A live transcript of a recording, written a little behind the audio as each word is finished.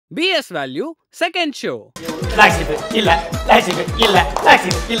BS value second show. Blacksheep illa, Blacksheep illa,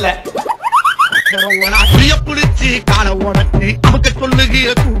 Blacksheep illa.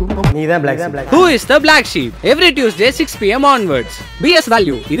 Who is the black sheep? Every Tuesday 6 PM onwards. BS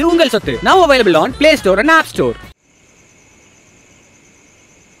value இது உங்கள் சொத்து. Now available on Play Store and App Store.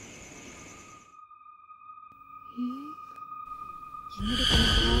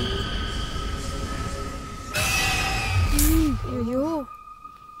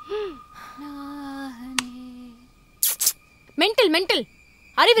 Mental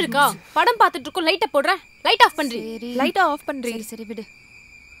அறிவு இருக்கா? படம் பார்த்துட்டு இருக்கோம், லைட்ட போடுற, லைட் ஆஃப் பண்றீ. Light off பண்றீ. சரி விடு.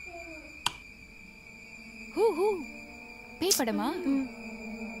 ஹூ பேய் படமா?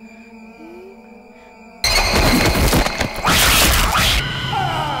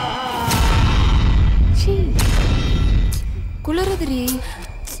 சீ குளறுதுரி.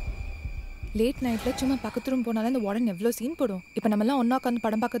 லேட் நைட்ல சும்மா பக்கத்து ரூம் போனாலும் இந்த உடனே எவ்வளோ சீன் போடும். இப்போ நம்ம எல்லாம் ஒன்னா உட்காந்து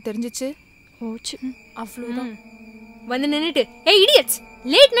படம் பார்க்க தெரிஞ்சிச்சு. ஓச்சு அவ்வளோதான். வந்து நின்னுட்டு ஏய் இடியட்ஸ்,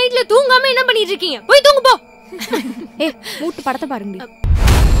 லேட் நைட்ல தூங்காம என்ன பண்ணிட்டு இருக்கீங்க? போய் தூங்கு போ. ஏய் மூட்டு படத்தை பாருங்கடி.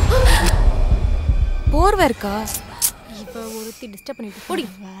 போர்வை இருக்கா? இப்ப ஒருத்தி டிஸ்டர்ப் பண்ணிட்டு போடி.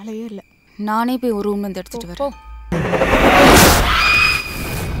 வேலையே இல்லை. நானே போய் ஒரு ரூம்ல இருந்து எடுத்துட்டு வரேன்.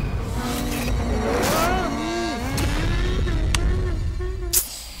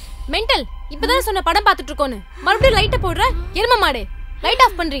 மெண்டல், இப்பதான் சொன்ன படம் பார்த்துட்டு இருக்கோன்னு மறுபடியும் லைட்ட போடுற. எரும மாடே, லைட்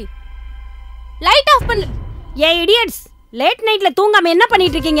ஆஃப் பண்றீ. லைட் ஆஃப் பண்ணு. ஏ இடியட்ஸ், லேட் நைட்ல தூங்காம என்ன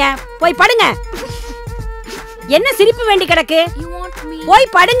பண்ணிட்டு இருக்கீங்க? போய் படுங்க. என்ன சிரிப்பு வேண்டி கிடக்கு? போய்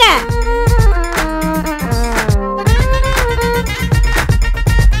படுங்க.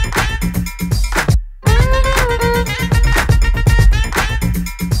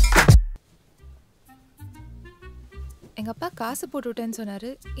 எங்க அப்பா காசு போட்டு விட்டேன்னு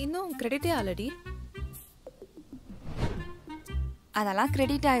சொன்னாரு. இன்னும் கிரெடிட்டே ஆல்ரெடி. அதெல்லாம்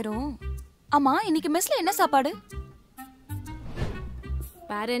கிரெடிட் ஆயிரும். ஆமா, இன்னைக்கு மெஸ்ல என்ன சாப்பாடு?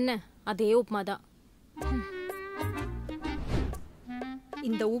 வேற என்ன, அதே உப்புமா தான்.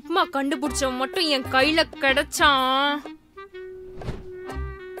 இந்த உப்புமா கண்டுபிடிச்சவன் மட்டும் என் கையில கிடைச்சான்.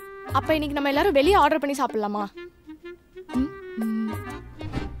 அப்ப இன்னைக்கு நம்ம எல்லாரும் வெளியே ஆர்டர் பண்ணி சாப்பிடலாமா?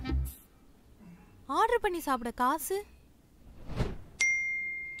 ஆர்டர் பண்ணி சாப்பிட காசு?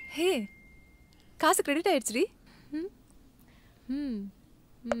 ஹே, காசு கிரெடிட் ஆயிடுச்சுடி.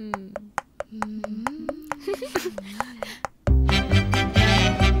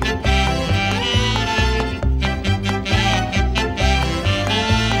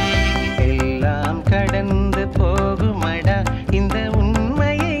 எல்லாம் கடந்து போகுமடா, இந்த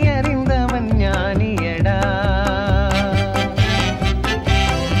உண்மையை அறிந்தவன் ஞானியடா.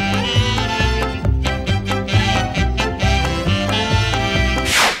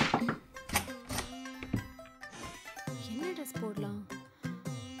 என்ன ட்ரெஸ் போடலாம்?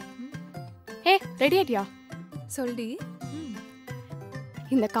 ஏ ரெடி ஆயிட்டியா? சொல்டி.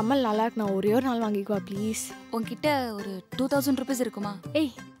 இந்த கம்மல் நல்லா இருக்கு, நான் ஒரே ஒரு நாள் வாங்கிக்குவா ப்ளீஸ். உன்கிட்ட ஒரு 2000 rupees இருக்குமா?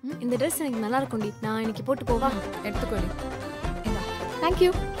 ஏய், இந்த ட்ரெஸ் எனக்கு நல்லா இருக்கும்டி, நான் இன்னைக்கு போட்டு போவா? எடுத்துக்கோடி. இந்தா.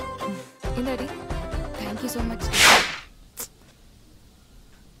 தேங்க்யூ. இந்தாடி. Thank you so much.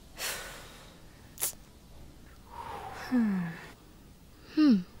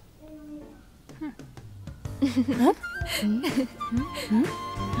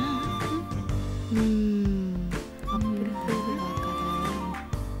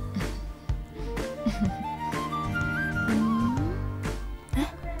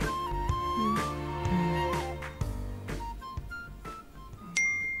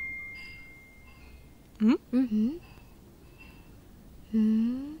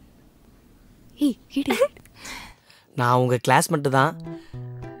 நான் உங்க கிளாஸ்மேட் தான்.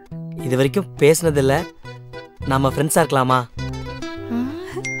 இது வரைக்கும் பேசினதில்ல. நாம ஃப்ரெண்ட்ஸா இருக்கலாமா?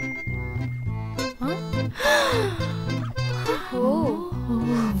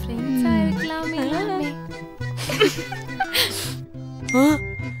 ஃப்ரெண்ட்ஸா இருக்கலாமே.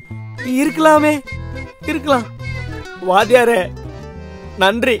 இருக்கலாமே, இருக்கலாம். வாத்தியாரே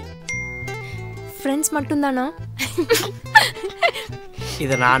நன்றி. ஃப்ரெண்ட்ஸ் மட்டும் தானா?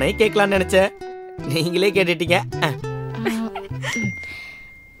 இதை நானே கேட்கலான்னு நினைச்சேன், நீங்களே கேட்டுட்டீங்க.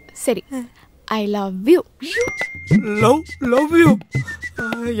 சரி, I love you. Love you.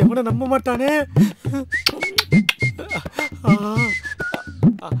 எவனை நம்ப மாட்டானே.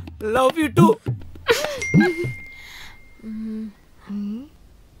 Love you two.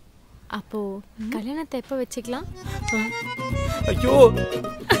 அப்போ கல்யாணத்தை எப்ப வச்சுக்கலாம்? ஐயோ,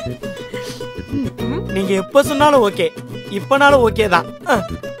 நீங்க எப்ப சொன்னாலும் ஓகே, இப்பனாலும் ஓகே தான்.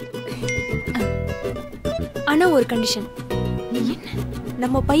 ஆனா ஒரு கண்டிஷன்.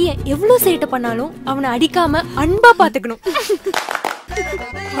 நம்ம பையன் எவ்வளவு சேட்டை பண்ணாலும் அவனை அடிக்காம அன்பா பாத்துக்கணும்.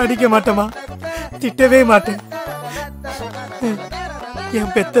 அடிக்க மாட்டேமா, திட்டவே மாட்டேன்.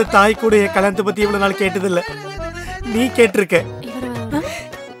 என் பெத்த தாய் கூட என் கல்யாணத்தை பத்தி இவ்வளவு நாள் கேட்டதில்ல. நீ கேட்டிருக்க.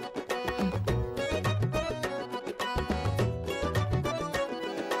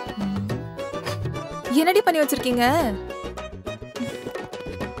 என்னடி பண்ணி வச்சிருக்கீங்க?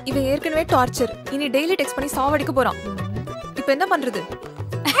 இவ ஏற்கனவே டார்ச்சர், இனி டெய்லி டெக்ஸ்ட் பண்ணி சாவடிக்க போறான். இப்ப என்ன பண்றது?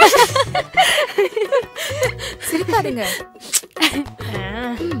 சிரிக்காதீங்க.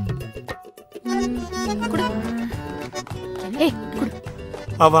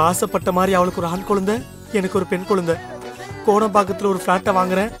 அவ ஆசைப்பட்ட மாதிரி அவளுக்கு ஒரு ஆண் குழந்தை, எனக்கு ஒரு பெண் குழந்தை. கோடம்பாக்கத்துல ஒரு பிளாட்டை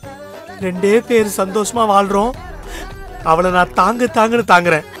வாங்குறேன். 2 பேர் சந்தோஷமா வாழ்றோம். அவளை நான் தாங்குன்னு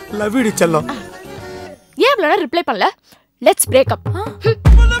தாங்குறேன். லவ் யூ செல்லம். ஏன் இவ்வளோ ரிப்ளை பண்ணல? Let's break up.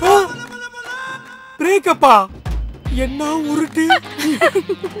 பிரேக்கப்பா? என்ன உருட்டு!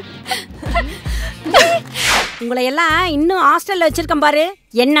 உங்களை எல்லாம் இன்னும் ஹாஸ்டல்ல வச்சிருக்கேன் பாரு.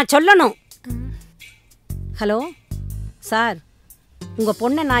 என்ன சொல்லணும்? ஹலோ சார், உங்க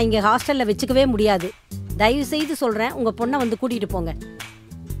பொண்ணை நான் இங்க ஹாஸ்டல்ல வச்சுக்கவே முடியாது. தயவு செய்து சொல்றேன், உங்க பொண்ணை வந்து கூட்டிட்டு போங்க.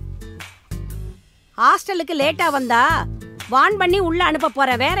 ஹாஸ்டலுக்கு லேட்டா வந்தா வான் பண்ணி உள்ள அனுப்ப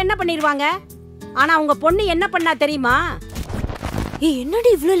போறேன். வேற என்ன பண்ணிடுவாங்க? ஆனா உங்க பொண்ணு என்ன பண்ணா தெரியுமா? ஏய், என்னடி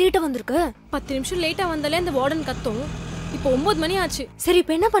இவ்ளோ லேட்டா வந்திருக்க? 10 நிமிஷம் லேட்டா வந்தாலே அந்த வார்டன் கத்தும். இப்போ 9 மணி ஆச்சு. சரி,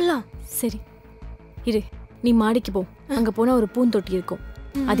 இப்போ என்ன பண்ணலாம்? சரி இரு, நீ மாடிக்கு போ. அங்க போனா ஒரு பூந்தொட்டி இருக்கும்.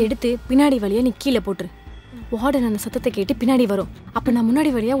 அதை எடுத்து பின்னாடி வழியா நீ கீழே போட்டுரு. வார்டன் அந்த சத்தத்தை கேட்டு பின்னாடி வரும். அப்ப நான் முன்னாடி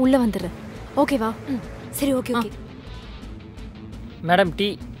வழியா உள்ள வந்துடுறேன். ஓகேவா? சரி, okay okay. Madam tea.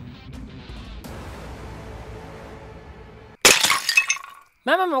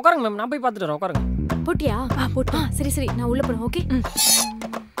 Ma'am உட்காருங்க மேம், நான் போய் பார்த்துட்டு வரேன். உட்காருங்க. போட்டியா? போட்டா. சரி சரி, நான் உள்ள போறேன். ஓகே.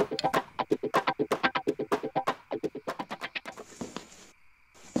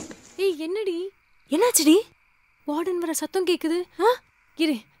 ஏய், என்னடி? என்னாச்சுடி? வார்டன் வர சத்தம் கேக்குது.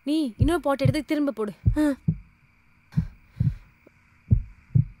 இரு, நீ இன்னொரு பாட் எடுத்து திரும்ப போடு.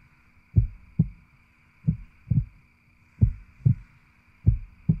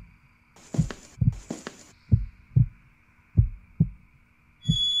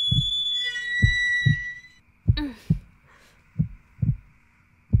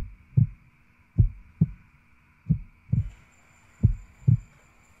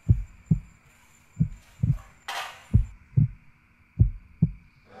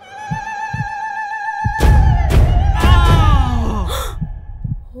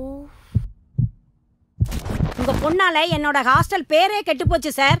 உங்க பொண்ணால என்னோட ஹாஸ்டல் பேரே கெட்டு போச்சு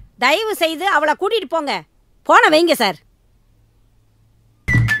சார். தயவு செய்து அவளை கூட்டிட்டு போங்க. போன வைங்க சார்.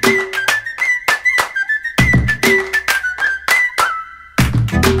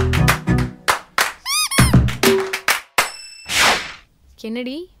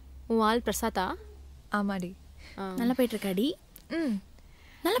 என்னடி உன் ஆள் பிரசாதா? ஆமாடி. நல்லா போயிட்டு இருக்காடி?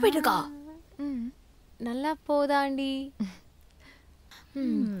 நல்லா போயிட்டு இருக்கா? நல்லா போதாண்டி.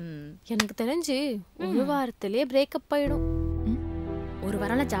 எனக்கு தெரிஞ்சு ஒரு வாரத்திலே பிரேக்கப் ஆயிடும். ஒரு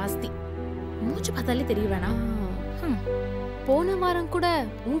வாரம் ஜாஸ்தி. மூச்சு பார்த்தாலே தெரிய வேணாம். போன வாரம் கூட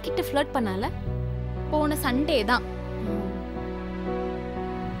உன்கிட்ட ஃப்ளர்ட் பண்ணால? போன சண்டே தான்.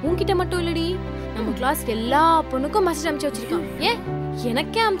 உன்கிட்ட மட்டும் இல்லடி, நம்ம கிளாஸ் எல்லா பொண்ணுக்கும் மெசேஜ் அனுப்பிச்சு வச்சிருக்கான். ஏன்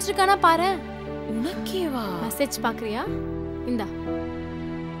எனக்கே அனுப்பிச்சிருக்கானா பாரு. உனக்கேவா? மெசேஜ் பாக்குறியா? இந்தா.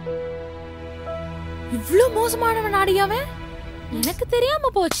 இவ்ளோ மோசமானவன் ஆடியாவன்? எனக்கு தெரியாம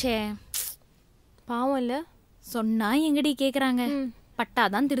போச்சே. பாவம் இல்ல. சொன்னா எங்கடி கேக்குறாங்க?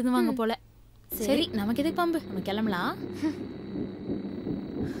 பட்டாதான் திருந்துவாங்க போல. சரி, நமக்கு எதுக்கு பம்பு? நம்ம கிளம்பலாம்.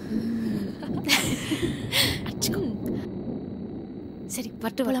 சரி,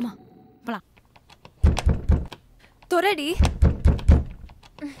 பட்டு போலாமா? போலாம். தொரடி.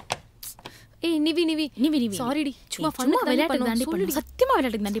 ஏய் நிவி நிவி நிவி நிவி சாரிடி. சும்மா விளையாட்டு தாண்டி பண்ணோம். சத்தியமா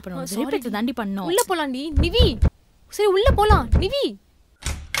விளையாட்டு தாண்டி பண்ணோம். ரிப்பீட் தாண்டி பண்ணோம். உள்ள போலாம்டி நிவி. சரி உள்ள போலாம் நிவி.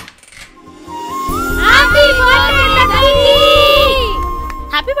 ஹேப்பி பர்த்டே தங்கி.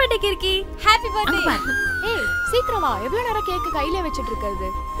 Happy birthday கிர்கி. Happy birthday. ஏய் சீக்கிரம் வா. எவ்வளவு நேரம் கேக் கையில வச்சிட்டு இருக்குது?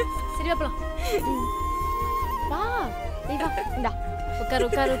 சரி வா போலாம். வா. ஏய் வா. இந்தா. உட்கார்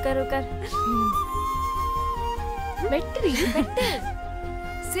உட்கார் உட்கார் உட்கார். வெட்டுடி வெட்டு.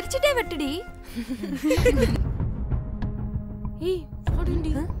 சிரிச்சிட்டே வெட்டுடி. ஏய்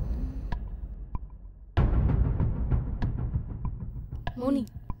போடுடி. மோனி.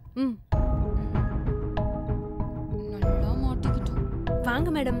 நல்லா மாட்டிக்கிட்டோம். வாங்க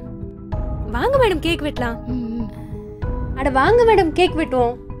மேடம். வாங்க மேடம் கேக் வெட்டலாம். அட வாங்க மேடம் கேக்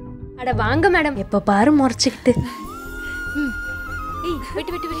வெட்டுவோம். அட வாங்க மேடம். எப்ப பாரு முறைச்சிக்கிட்டு. ஏய்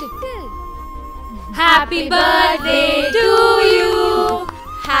வெட்டு வெட்டு வெட்டு. Happy birthday to you.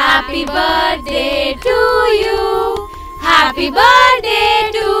 Happy birthday to you. Happy birthday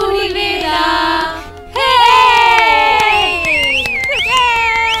to Nivetha.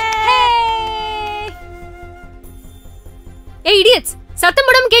 ஏய் இடியட்ஸ், சத்தம்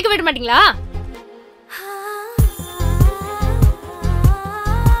போடாம கேக்க விட மாட்டீங்களா?